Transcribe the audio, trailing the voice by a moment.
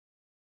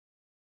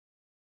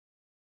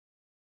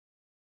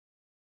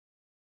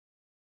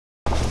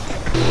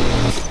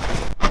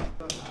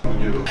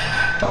βίντεο.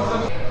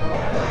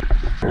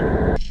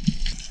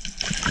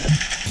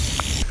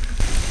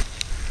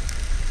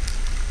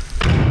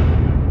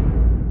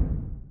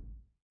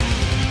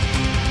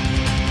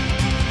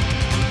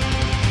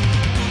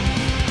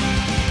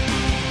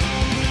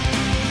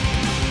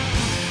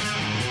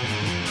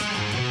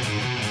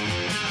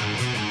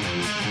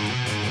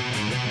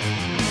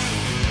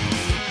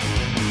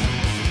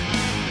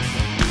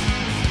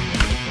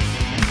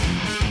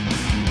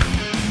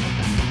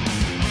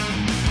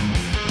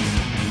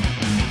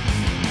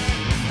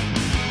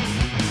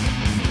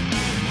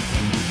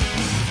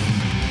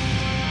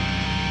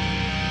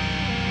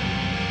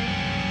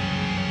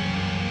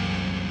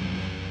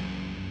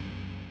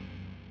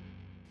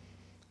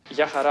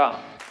 Γεια χαρά!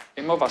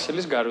 Είμαι ο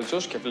Βασίλης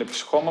Γκαρουτσος και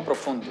βλέπεις Χώμα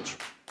Προφούντους.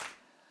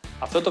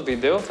 Αυτό το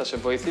βίντεο θα σε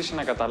βοηθήσει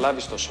να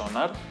καταλάβεις το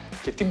Sonar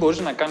και τι μπορείς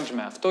να κάνεις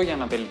με αυτό για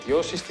να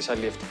βελτιώσεις τις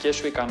αλιευτικές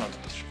σου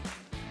ικανότητες.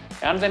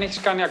 Εάν δεν έχεις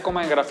κάνει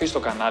ακόμα εγγραφή στο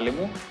κανάλι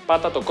μου,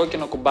 πάτα το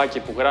κόκκινο κουμπάκι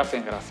που γράφει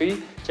εγγραφή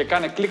και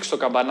κάνε κλικ στο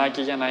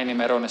καμπανάκι για να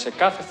ενημερώνεσαι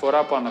κάθε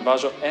φορά που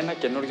ανεβάζω ένα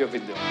καινούριο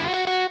βίντεο.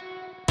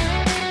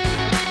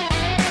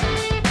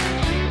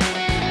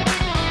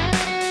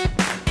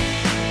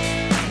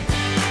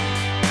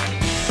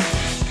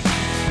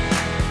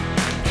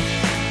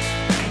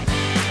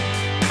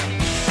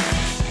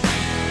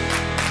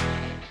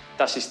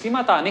 Τα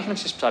συστήματα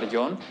ανίχνευσης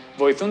ψαριών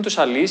βοηθούν τους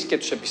αλιείς και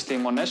τους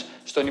επιστήμονες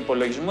στον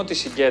υπολογισμό της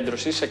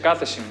συγκέντρωσης σε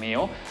κάθε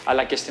σημείο,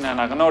 αλλά και στην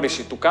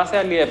αναγνώριση του κάθε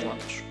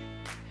αλλιεύματος.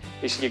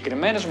 Οι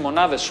συγκεκριμένες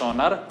μονάδες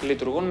Sonar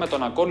λειτουργούν με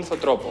τον ακόλουθο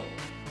τρόπο.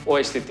 Ο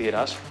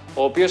αισθητήρας,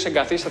 ο οποίος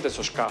εγκαθίσταται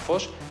στο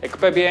σκάφος,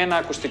 εκπέμπει ένα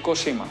ακουστικό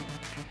σήμα.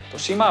 Το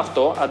σήμα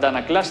αυτό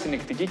αντανακλά στην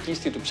ικτική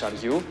κίστη του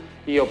ψαριού,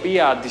 η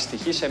οποία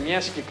αντιστοιχεί σε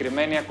μια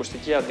συγκεκριμένη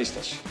ακουστική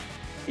αντίσταση.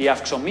 Η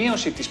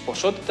αυξομείωση της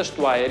ποσότητας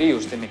του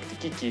αερίου στην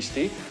ικτική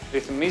κίστη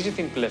ρυθμίζει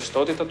την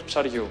πλευστότητα του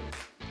ψαριού.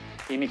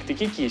 Η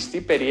ικτική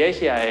κίστη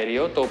περιέχει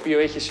αέριο το οποίο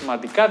έχει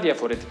σημαντικά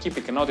διαφορετική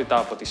πυκνότητα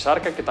από τη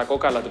σάρκα και τα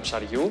κόκαλα του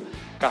ψαριού,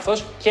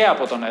 καθώς και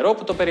από το νερό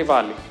που το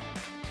περιβάλλει.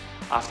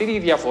 Αυτή η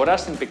διαφορά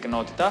στην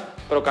πυκνότητα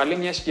προκαλεί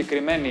μια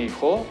συγκεκριμένη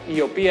ηχό,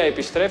 η οποία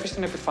επιστρέφει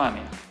στην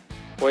επιφάνεια.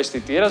 Ο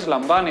αισθητήρας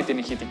λαμβάνει την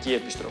ηχητική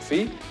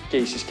επιστροφή και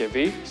η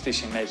συσκευή, στη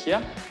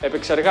συνέχεια,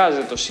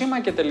 επεξεργάζεται το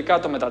σήμα και τελικά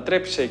το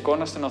μετατρέπει σε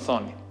εικόνα στην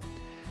οθόνη.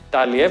 Τα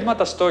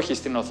αλλιεύματα στόχοι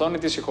στην οθόνη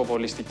της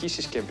ηχοβολιστικής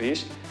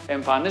συσκευής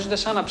εμφανίζονται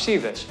σαν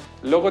αψίδες,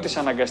 λόγω της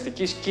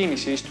αναγκαστικής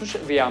κίνησής τους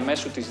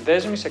διαμέσου της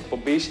δέσμης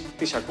εκπομπής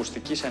της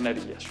ακουστικής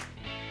ενέργειας.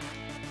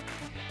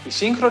 Οι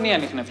σύγχρονοι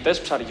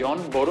ανιχνευτές ψαριών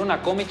μπορούν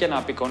ακόμη και να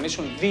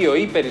απεικονίσουν 2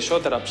 ή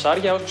περισσότερα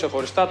ψάρια ως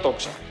ξεχωριστά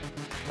τόξα.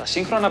 Τα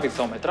σύγχρονα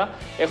βυθόμετρα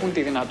έχουν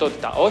τη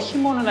δυνατότητα όχι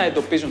μόνο να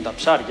εντοπίζουν τα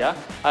ψάρια,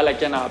 αλλά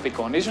και να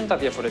απεικονίζουν τα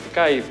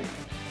διαφορετικά είδη.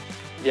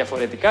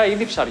 Διαφορετικά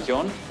είδη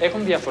ψαριών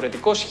έχουν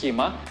διαφορετικό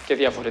σχήμα και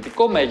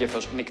διαφορετικό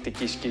μέγεθος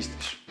νικτικής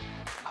κίστης.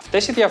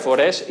 Αυτές οι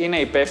διαφορές είναι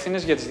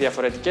υπεύθυνες για τις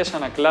διαφορετικές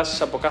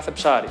ανακλάσεις από κάθε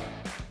ψάρι.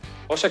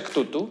 Ως εκ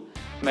τούτου,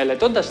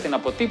 μελετώντας την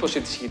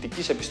αποτύπωση της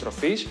ηχητικής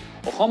επιστροφής,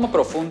 ο Homo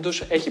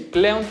profundus έχει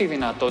πλέον τη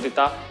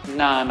δυνατότητα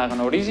να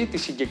αναγνωρίζει τη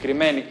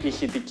συγκεκριμένη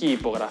ηχητική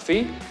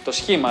υπογραφή, το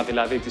σχήμα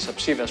δηλαδή της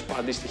αψίδας που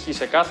αντιστοιχεί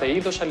σε κάθε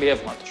είδος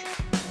αλλιεύματος.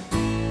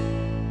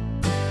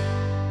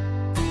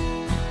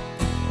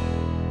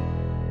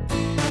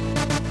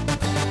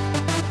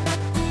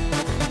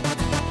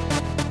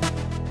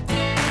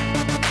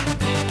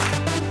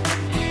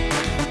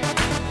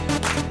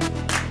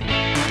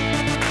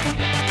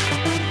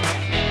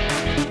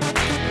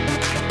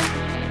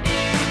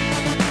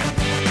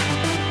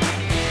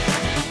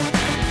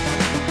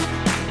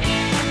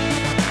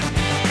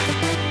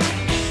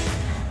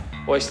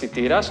 Ο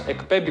αισθητήρας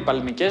εκπέμπει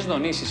παλμικές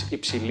δονήσεις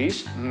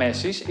υψηλής,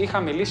 μέσης ή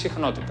χαμηλής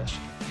συχνότητας.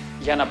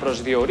 Για να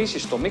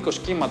προσδιορίσεις το μήκος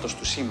κύματος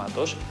του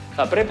σήματος,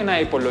 θα πρέπει να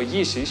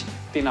υπολογίσεις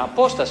την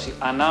απόσταση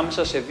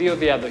ανάμεσα σε 2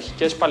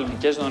 διαδοχικές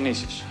παλμικές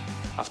δονήσεις.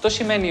 Αυτό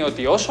σημαίνει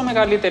ότι όσο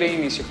μεγαλύτερη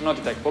είναι η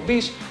συχνότητα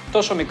εκπομπής,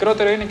 τόσο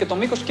μικρότερο είναι και το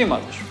μήκος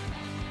κύματος.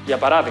 Για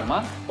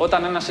παράδειγμα,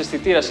 όταν ένας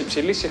αισθητήρας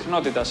υψηλής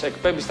συχνότητας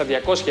εκπέμπει στα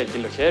 200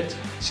 kHz,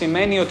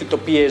 σημαίνει ότι το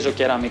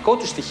πιεζοκεραμικό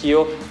του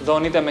στοιχείο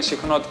δονείται με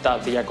συχνότητα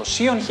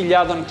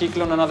 200.000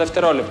 κύκλων ανά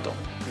δευτερόλεπτο.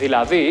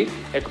 Δηλαδή,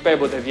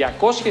 εκπέμπονται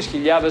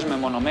 200.000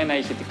 μεμονωμένα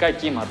ηχητικά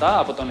κύματα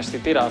από τον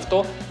αισθητήρα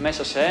αυτό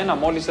μέσα σε ένα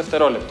μόλις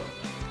δευτερόλεπτο.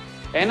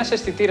 Ένας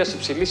αισθητήρας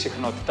υψηλής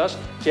συχνότητας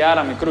και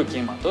άρα μικρού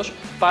κύματος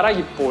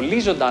παράγει πολύ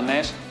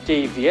ζωντανές και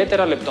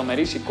ιδιαίτερα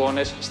λεπτομερείς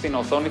εικόνες στην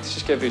οθόνη της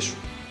συσκευής σου.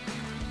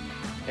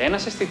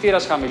 Ένας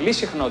αισθητήρας χαμηλής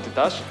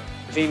συχνότητας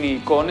δίνει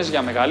εικόνες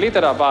για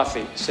μεγαλύτερα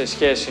βάθη σε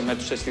σχέση με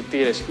τους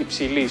αισθητήρες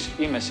υψηλής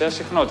ή μεσαίας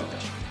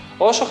συχνότητας.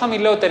 Όσο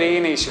χαμηλότερη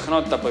είναι η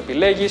συχνότητα που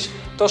επιλέγεις,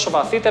 τόσο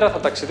βαθύτερα θα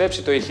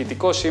ταξιδέψει το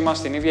ηχητικό σήμα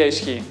στην ίδια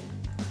ισχύ.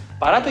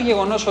 Παρά το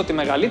γεγονός ότι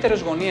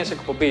μεγαλύτερες γωνίες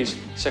εκπομπής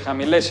σε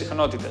χαμηλές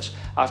συχνότητες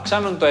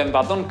αυξάνουν το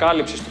εμβαδόν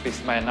κάλυψης του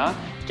πυθμένα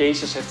και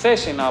είσαι σε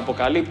θέση να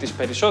αποκαλύπτεις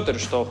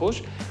περισσότερους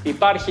στόχους,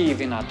 υπάρχει η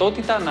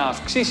δυνατότητα να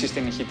αυξήσεις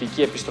την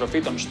ηχητική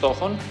επιστροφή των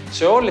στόχων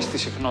σε όλες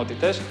τις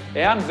συχνότητες,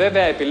 εάν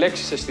βέβαια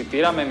επιλέξεις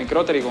αισθητήρα με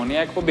μικρότερη γωνία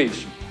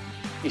εκπομπής.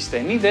 Η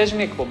στενή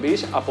δέσμη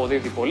εκπομπής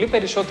αποδίδει πολύ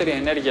περισσότερη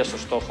ενέργεια στο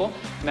στόχο,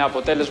 με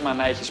αποτέλεσμα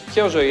να έχεις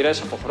πιο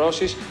ζωηρές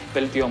αποχρώσεις,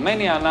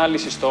 βελτιωμένη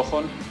ανάλυση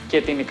στόχων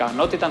και την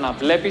ικανότητα να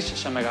βλέπεις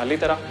σε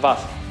μεγαλύτερα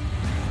βάθη.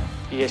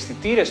 Οι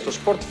αισθητήρες στο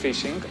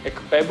Spearfishing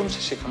εκπέμπουν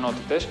σε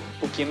συχνότητες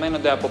που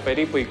κυμαίνονται από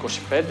περίπου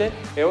 25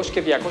 έως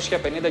και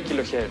 250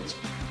 kHz.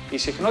 Οι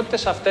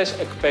συχνότητες αυτές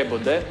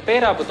εκπέμπονται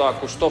πέρα από το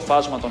ακουστό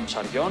φάσμα των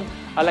ψαριών,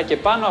 αλλά και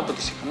πάνω από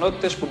τις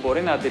συχνότητες που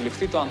μπορεί να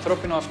αντιληφθεί το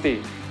ανθρώπινο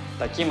αυτί.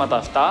 Τα κύματα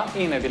αυτά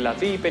είναι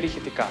δηλαδή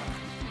υπερηχητικά.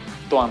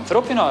 Το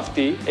ανθρώπινο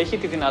αυτί έχει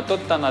τη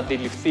δυνατότητα να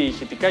αντιληφθεί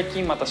ηχητικά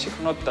κύματα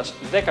συχνότητας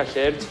 10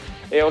 Hz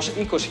έως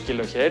 20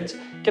 kHz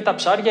και τα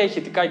ψάρια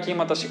ηχητικά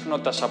κύματα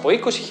συχνότητας από 20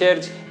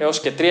 Hz έως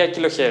και 3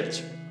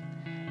 kHz.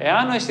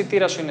 Εάν ο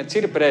αισθητήρας σου είναι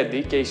chirp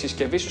ready και η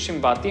συσκευή σου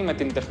συμβατεί με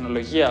την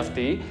τεχνολογία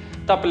αυτή,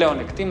 τα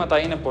πλεονεκτήματα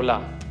είναι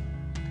πολλά.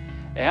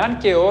 Εάν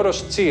και ο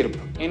όρος chirp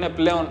είναι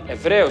πλέον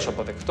ευρέως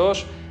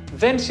αποδεκτός,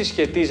 δεν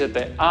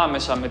συσχετίζεται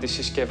άμεσα με τις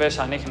συσκευές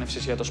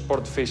ανίχνευσης για το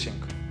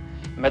Spearfishing.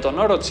 Με τον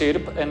όρο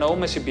chirp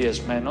εννοούμε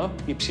συμπιεσμένο,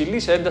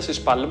 υψηλής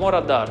έντασης παλμό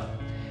ραντάρ.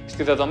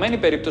 Στη δεδομένη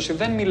περίπτωση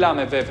δεν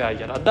μιλάμε βέβαια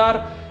για ραντάρ,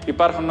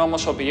 υπάρχουν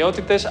όμως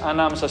ομοιότητες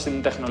ανάμεσα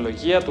στην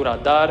τεχνολογία του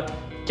ραντάρ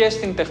και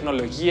στην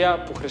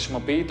τεχνολογία που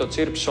χρησιμοποιεί το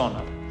chirp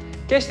Sonar.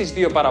 Και στις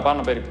δύο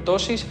παραπάνω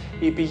περιπτώσεις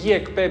η πηγή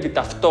εκπέμπει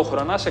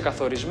ταυτόχρονα σε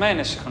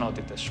καθορισμένες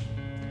συχνότητες.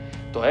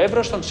 Το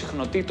εύρος των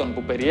συχνοτήτων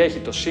που περιέχει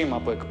το σήμα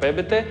που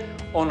εκπέμπεται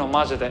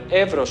ονομάζεται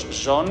εύρος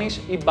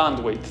ζώνης ή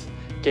bandwidth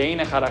και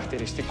είναι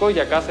χαρακτηριστικό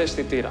για κάθε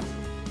αισθητήρα.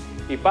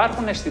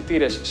 Υπάρχουν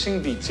αισθητήρες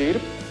single chirp,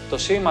 το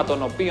σήμα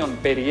των οποίων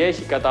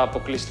περιέχει κατά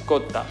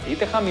αποκλειστικότητα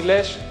είτε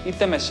χαμηλές,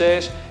 είτε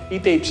μεσαίες,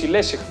 είτε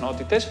υψηλές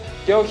συχνότητες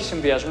και όχι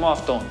συνδυασμό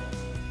αυτών.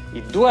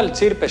 Οι dual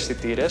chirp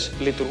αισθητήρες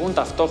λειτουργούν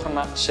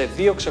ταυτόχρονα σε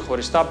δύο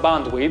ξεχωριστά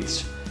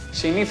bandwidths,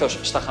 συνήθως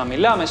στα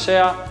χαμηλά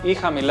μεσαία ή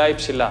χαμηλά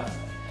υψηλά.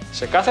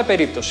 Σε κάθε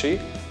περίπτωση,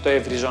 το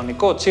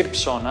ευρυζωνικό chirp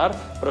Sonar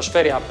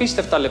προσφέρει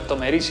απίστευτα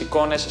λεπτομερείς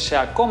εικόνες σε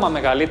ακόμα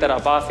μεγαλύτερα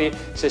βάθη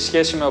σε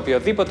σχέση με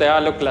οποιοδήποτε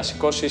άλλο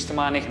κλασικό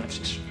σύστημα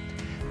ανίχνευσης.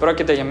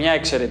 Πρόκειται για μια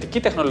εξαιρετική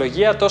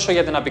τεχνολογία τόσο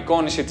για την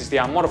απεικόνιση της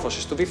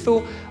διαμόρφωσης του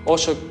βυθού,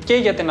 όσο και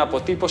για την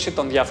αποτύπωση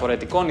των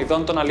διαφορετικών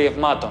ειδών των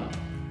αλλιευμάτων.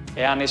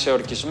 Εάν είσαι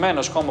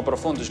ορκισμένος Homo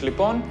profundus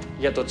λοιπόν,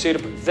 για το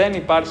chirp δεν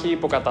υπάρχει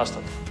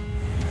υποκατάστατο.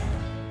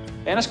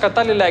 Ένας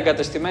κατάλληλα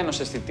εγκατεστημένος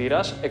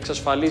αισθητήρας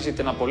εξασφαλίζει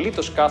την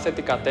απολύτως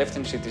κάθετη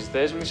κατεύθυνση της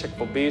δέσμης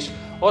εκπομπής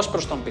ως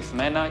προς τον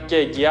πυθμένα και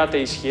εγγυάται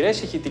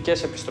ισχυρές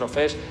ηχητικές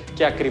επιστροφές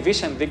και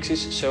ακριβείς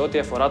ενδείξεις σε ό,τι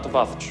αφορά το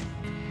βάθος.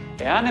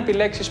 Εάν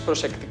επιλέξεις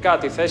προσεκτικά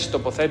τη θέση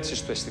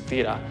τοποθέτησης του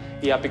αισθητήρα,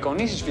 οι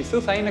απεικονίσεις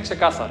βυθού θα είναι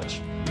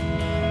ξεκάθαρες.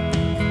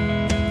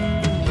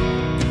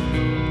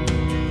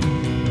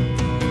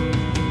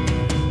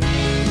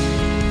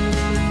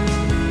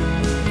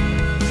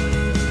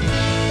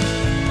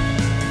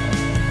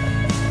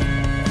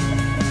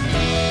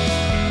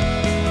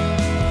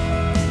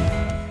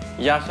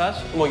 Γεια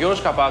σας, είμαι ο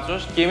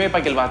Γκαρουτσος και είμαι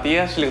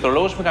επαγγελματίας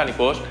ηλεκτρολόγος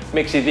μηχανικός με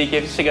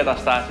εξειδίκευση σε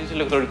εγκαταστάσεις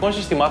ηλεκτρονικών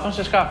συστημάτων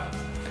σε σκάφη.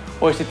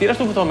 Ο αισθητήρας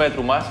του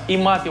βυθομέτρου μας ή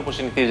μάτι όπως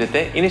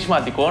συνηθίζεται είναι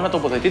σημαντικό να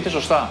τοποθετείται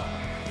σωστά.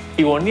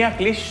 Η γωνία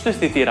κλείσης του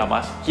αισθητήρα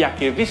μας και η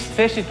ακριβής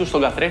θέση του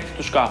στον καθρέφτη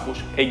του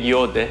σκάφους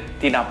εγγυώνται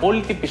την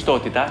απόλυτη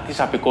πιστότητα της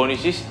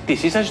απεικόνισης της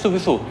σύστασης του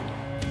βυθού.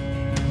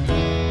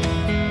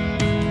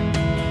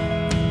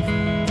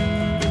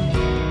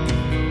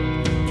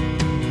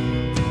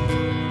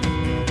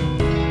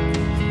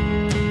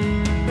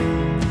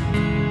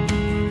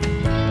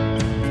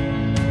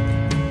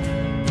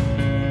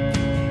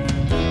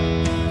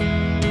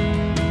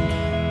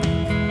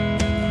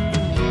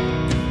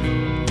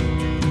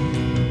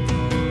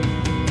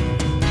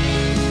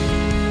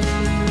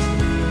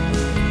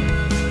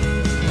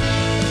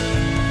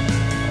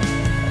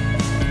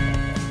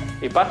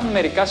 Υπάρχουν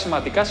μερικά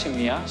σημαντικά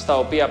σημεία στα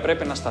οποία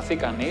πρέπει να σταθεί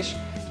κανείς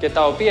και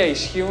τα οποία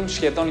ισχύουν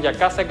σχεδόν για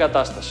κάθε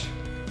εγκατάσταση.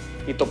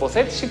 Η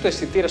τοποθέτηση του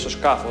αισθητήρα στο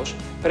σκάφος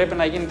πρέπει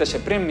να γίνεται σε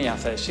πρίμνια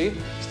θέση,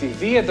 στη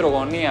δίεδρο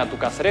γωνία του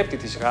καθρέπτη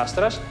της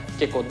γάστρας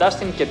και κοντά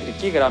στην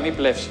κεντρική γραμμή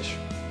πλεύσης.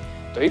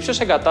 Το ύψος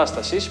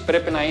εγκατάστασης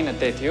πρέπει να είναι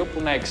τέτοιο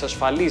που να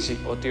εξασφαλίζει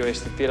ότι ο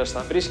αισθητήρας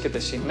θα βρίσκεται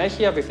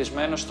συνέχεια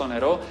βυθισμένος στο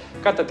νερό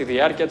κατά τη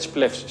διάρκεια της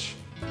πλεύσης.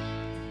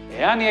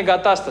 Εάν η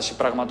εγκατάσταση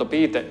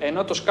πραγματοποιείται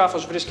ενώ το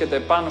σκάφος βρίσκεται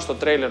πάνω στο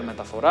τρέιλερ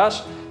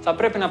μεταφοράς, θα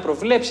πρέπει να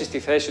προβλέψεις τη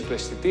θέση του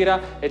αισθητήρα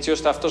έτσι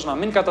ώστε αυτός να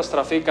μην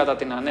καταστραφεί κατά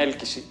την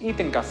ανέλκυση ή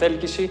την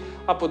καθέλκυση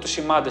από τους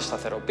σημάντες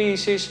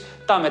σταθεροποίησης,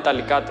 τα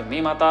μεταλλικά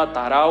τμήματα,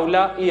 τα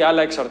ράουλα ή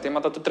άλλα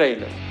εξαρτήματα του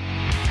τρέιλερ.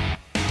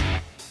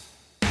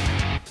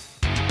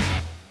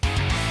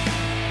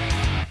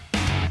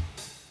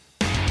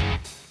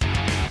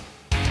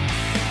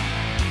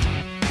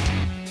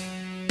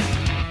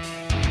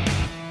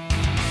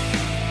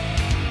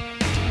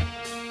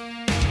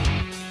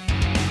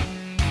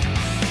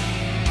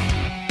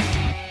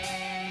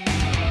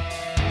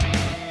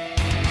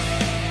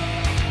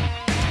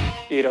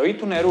 Η ροή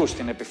του νερού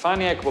στην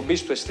επιφάνεια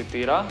εκπομπής του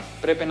αισθητήρα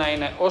πρέπει να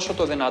είναι όσο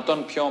το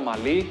δυνατόν πιο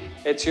ομαλή,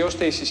 έτσι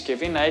ώστε η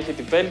συσκευή να έχει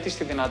τη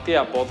βέλτιστη δυνατή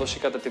απόδοση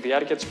κατά τη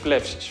διάρκεια της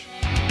πλεύσης.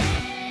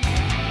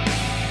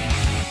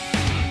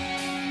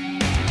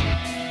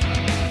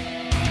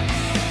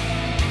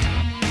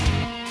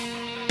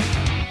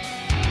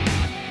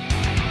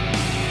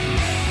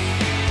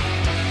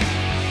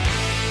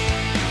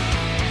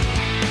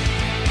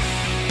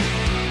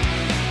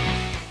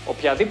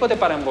 Οποιαδήποτε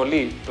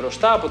παρεμβολή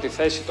μπροστά από τη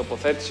θέση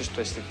τοποθέτησης του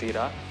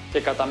αισθητήρα και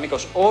κατά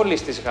μήκος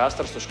όλης της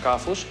γάστρας του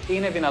σκάφους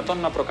είναι δυνατόν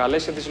να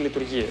προκαλέσει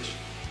δυσλειτουργίες.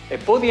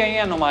 Επόδια ή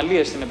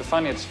ανομαλίες στην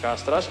επιφάνεια της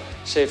γάστρας,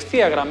 σε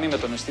ευθεία γραμμή με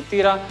τον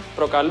αισθητήρα,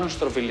 προκαλούν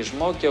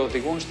στροβιλισμό και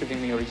οδηγούν στη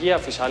δημιουργία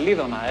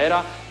φυσαλίδων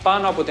αέρα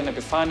πάνω από την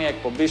επιφάνεια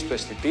εκπομπής του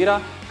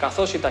αισθητήρα,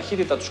 καθώς η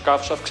ταχύτητα του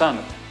σκάφους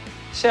αυξάνεται.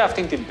 Σε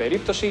αυτήν την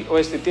περίπτωση, ο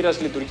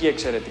αισθητήρας λειτουργεί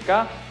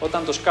εξαιρετικά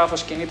όταν το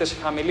σκάφος κινείται σε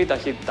χαμηλή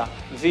ταχύτητα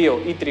 2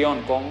 ή 3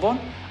 κόμβων,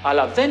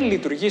 αλλά δεν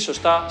λειτουργεί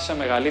σωστά σε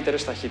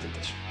μεγαλύτερες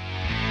ταχύτητες.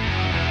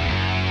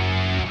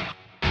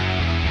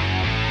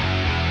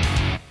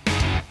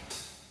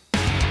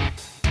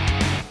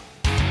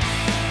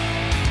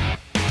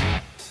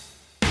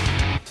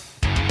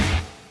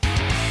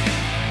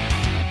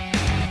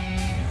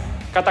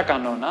 Κατά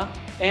κανόνα,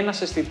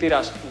 ένας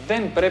αισθητήρας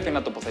δεν πρέπει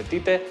να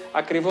τοποθετείται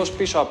ακριβώς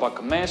πίσω από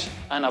ακμές,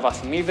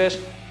 αναβαθμίδες,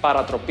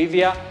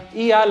 παρατροπίδια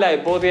ή άλλα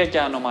εμπόδια και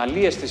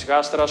ανομαλίες της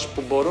γάστρας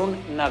που μπορούν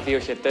να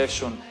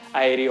διοχετεύσουν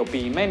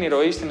αεριοποιημένη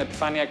ροή στην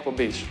επιφάνεια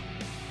εκπομπής.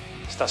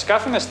 Στα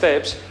σκάφη με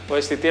steps, ο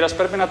αισθητήρας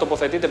πρέπει να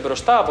τοποθετείται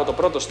μπροστά από το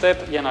πρώτο step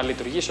για να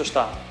λειτουργεί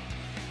σωστά.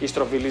 Οι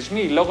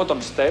στροβιλισμοί λόγω των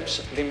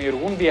steps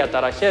δημιουργούν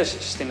διαταραχές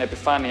στην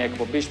επιφάνεια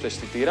εκπομπής του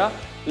αισθητήρα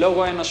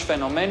λόγω ενός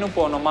φαινομένου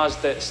που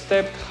ονομάζεται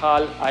Stepped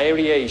Hull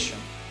Aeration.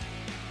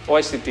 Ο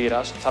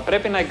αισθητήρας θα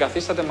πρέπει να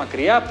εγκαθίσταται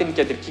μακριά από την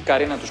κεντρική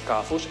καρίνα του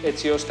σκάφους,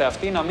 έτσι ώστε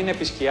αυτή να μην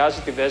επισκιάζει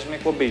τη δέσμη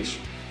εκπομπής.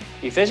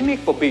 Η δέσμη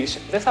εκπομπής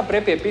δεν θα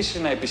πρέπει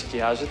επίσης να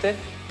επισκιάζεται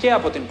και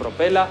από την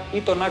προπέλα ή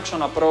τον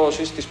άξονα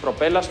πρόωσης της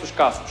προπέλας του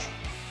σκάφους.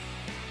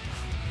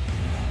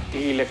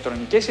 Οι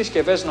ηλεκτρονικές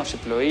συσκευές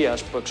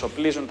ναυσιπλοείας που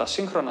εξοπλίζουν τα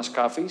σύγχρονα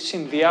σκάφη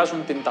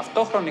συνδυάζουν την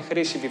ταυτόχρονη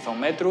χρήση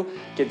βυθομέτρου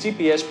και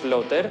GPS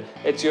plotter,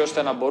 έτσι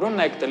ώστε να μπορούν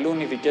να εκτελούν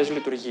ειδικές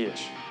λειτουργίες.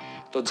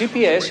 Το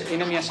GPS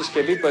είναι μια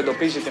συσκευή που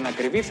εντοπίζει την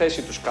ακριβή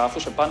θέση του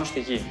σκάφους επάνω στη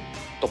γη.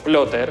 Το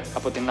plotter,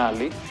 από την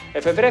άλλη,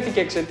 εφευρέθηκε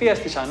εξαιτίας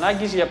της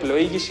ανάγκης για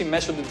πλοήγηση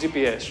μέσω του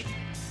GPS.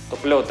 Το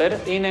plotter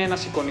είναι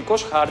ένας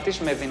εικονικός χάρτης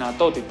με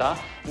δυνατότητα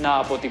να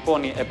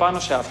αποτυπώνει επάνω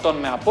σε αυτόν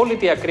με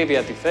απόλυτη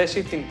ακρίβεια τη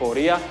θέση, την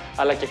πορεία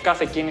αλλά και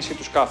κάθε κίνηση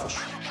του σκάφους.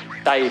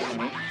 Τα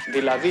ίχνη,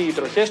 δηλαδή οι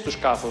τροχές του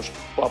σκάφους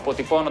που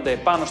αποτυπώνονται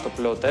επάνω στο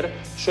plotter,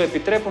 σου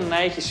επιτρέπουν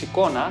να έχεις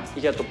εικόνα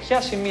για το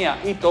ποια σημεία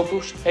ή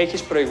τόπους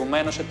έχεις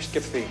προηγουμένως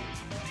επισκεφθεί.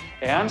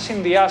 Εάν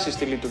συνδυάσεις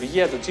τη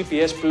λειτουργία του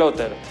GPS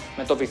plotter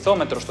με το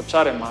βυθόμετρο στο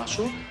ψάρεμά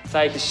σου,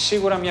 θα έχεις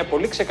σίγουρα μια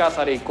πολύ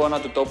ξεκάθαρη εικόνα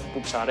του τόπου που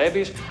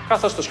ψαρεύεις,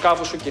 καθώς το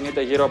σκάφος σου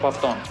κινείται γύρω από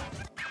αυτόν.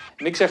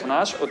 Μην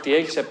ξεχνάς ότι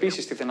έχεις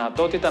επίσης τη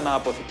δυνατότητα να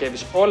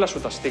αποθηκεύεις όλα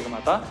σου τα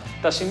στίγματα,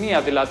 τα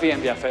σημεία δηλαδή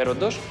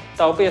ενδιαφέροντος,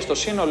 τα οποία στο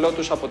σύνολό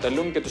τους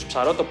αποτελούν και τους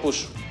ψαρότοπούς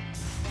σου.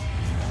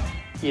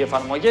 Οι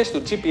εφαρμογές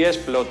του GPS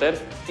plotter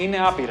είναι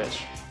άπειρες.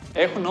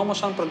 Έχουν όμως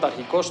σαν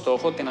πρωταρχικό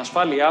στόχο την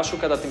ασφάλειά σου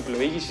κατά την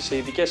πλοήγηση σε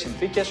ειδικές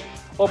συνθήκες,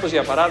 όπως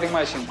για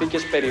παράδειγμα οι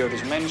συνθήκες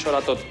περιορισμένης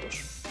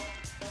ορατότητος.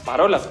 Παρ'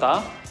 όλα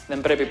αυτά,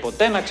 δεν πρέπει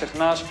ποτέ να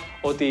ξεχνάς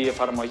ότι οι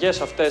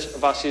εφαρμογές αυτές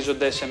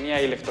βασίζονται σε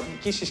μια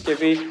ηλεκτρονική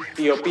συσκευή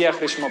η οποία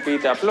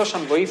χρησιμοποιείται απλώς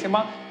σαν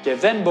βοήθημα και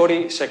δεν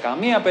μπορεί σε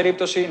καμία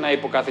περίπτωση να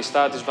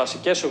υποκαθιστά τις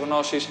βασικές σου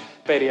γνώσεις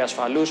περί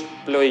ασφαλούς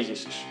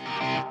πλοήγησης.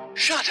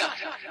 Shut up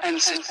and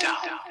sit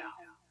down.